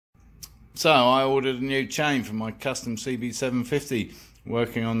So I ordered a new chain for my custom CB750,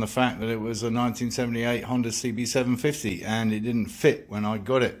 working on the fact that it was a 1978 Honda CB750, and it didn't fit when I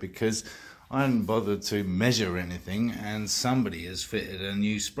got it because I hadn't bothered to measure anything, and somebody has fitted a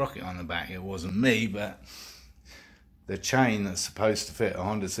new sprocket on the back. It wasn't me, but the chain that's supposed to fit a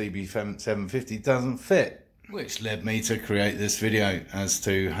Honda CB750 doesn't fit, which led me to create this video as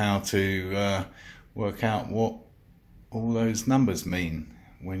to how to work out what all those numbers mean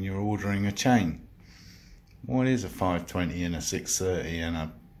when you're ordering a chain. What is a 520 and a 630 and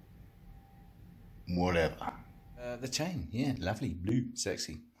a whatever? The chain, yeah, lovely, blue,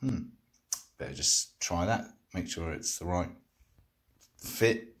 sexy. Better just try that, make sure it's the right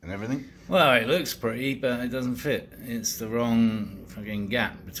fit and everything. Well, it looks pretty, but it doesn't fit. It's the wrong fucking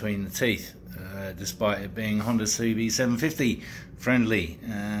gap between the teeth, despite it being Honda CB750 friendly.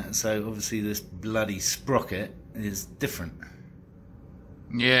 So obviously this bloody sprocket is different.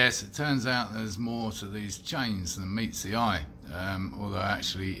 Yes, it turns out there's more to these chains than meets the eye. Although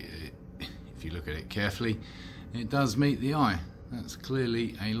actually, if you look at it carefully, it does meet the eye. That's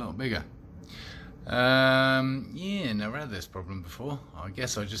clearly a lot bigger. Yeah, never had this problem before. I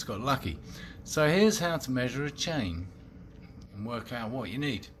guess I just got lucky. So here's how to measure a chain and work out what you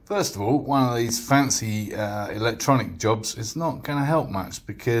need. First of all, one of these fancy electronic jobs is not going to help much,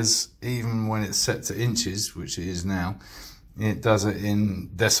 because even when it's set to inches, which it is now, it does it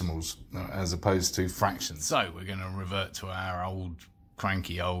in decimals as opposed to fractions. So we're going to revert to our old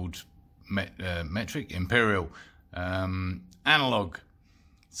cranky old metric, imperial analog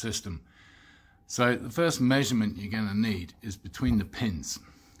system. So the first measurement you're going to need is between the pins,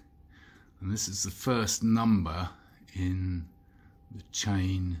 and this is the first number in the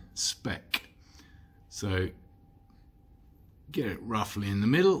chain spec. So get it roughly in the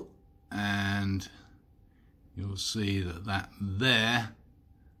middle, and you'll see that that there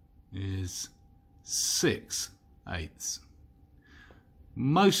is 6/8.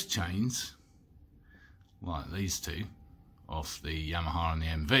 Most chains, like these two off the Yamaha and the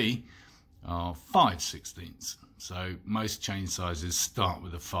MV, are 5/16. So most chain sizes start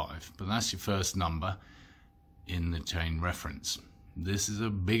with a 5, but that's your first number in the chain reference. This is a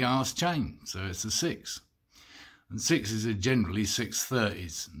big ass chain, so it's a 6. And 6s are generally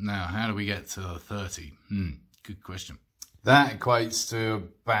 6/30s. Now, how do we get to a 30? Good question. That equates to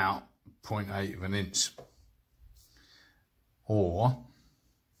about 0.8 of an inch, or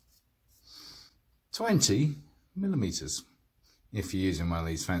 20 millimeters, if you're using one of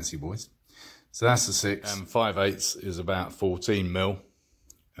these fancy boys. So that's the 6, and 5/8 is about 14 mil.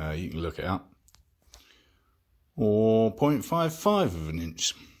 You can look it up. Or 0.55 of an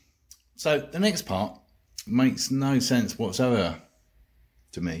inch. So the next part makes no sense whatsoever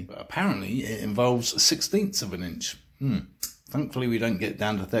to me, but apparently it involves 1/16 of an inch. Thankfully we don't get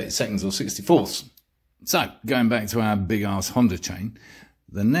down to 32nds or 64ths. So going back to our big ass Honda chain,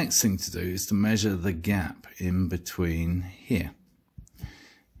 the next thing to do is to measure the gap in between here.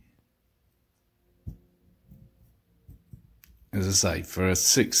 As I say, for a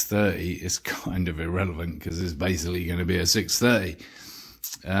 630, it's kind of irrelevant because it's basically going to be a 630.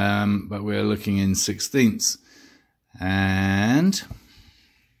 But we're looking in 1/16. And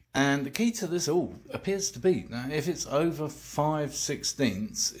the key to this all appears to be, now if it's over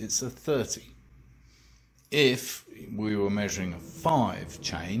 5/16, it's a 30. If we were measuring a 5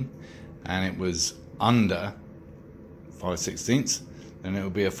 chain and it was under 5/16, then it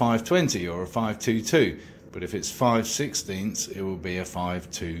would be a 520 or a 522. But if it's 5/16, it will be a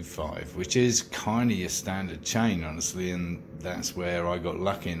 525, which is kind of your standard chain, honestly, and that's where I got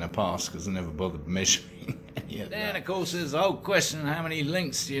lucky in the past because I never bothered measuring any of that. Then, of course, there's the whole question, how many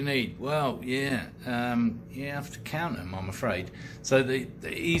links do you need? Well, yeah, you have to count them, I'm afraid. So the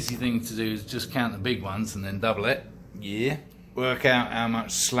easy thing to do is just count the big ones and then double it. Yeah. Work out how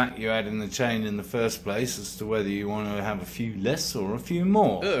much slack you had in the chain in the first place as to whether you want to have a few less or a few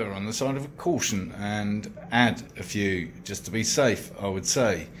more. Err on the side of caution and add a few just to be safe, I would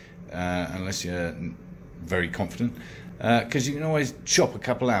say, unless you're very confident, because you can always chop a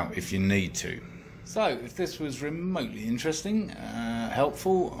couple out if you need to. So if this was remotely interesting,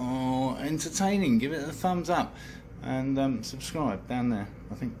 helpful or entertaining, give it a thumbs up and subscribe down there,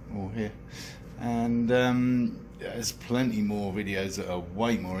 I think, or here. And there's plenty more videos that are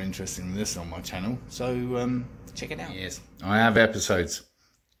way more interesting than this on my channel, so check it out. Yes, I have episodes.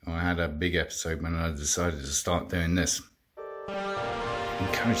 I had a big episode when I decided to start doing this.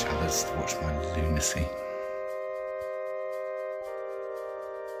 Encourage others to watch my lunacy.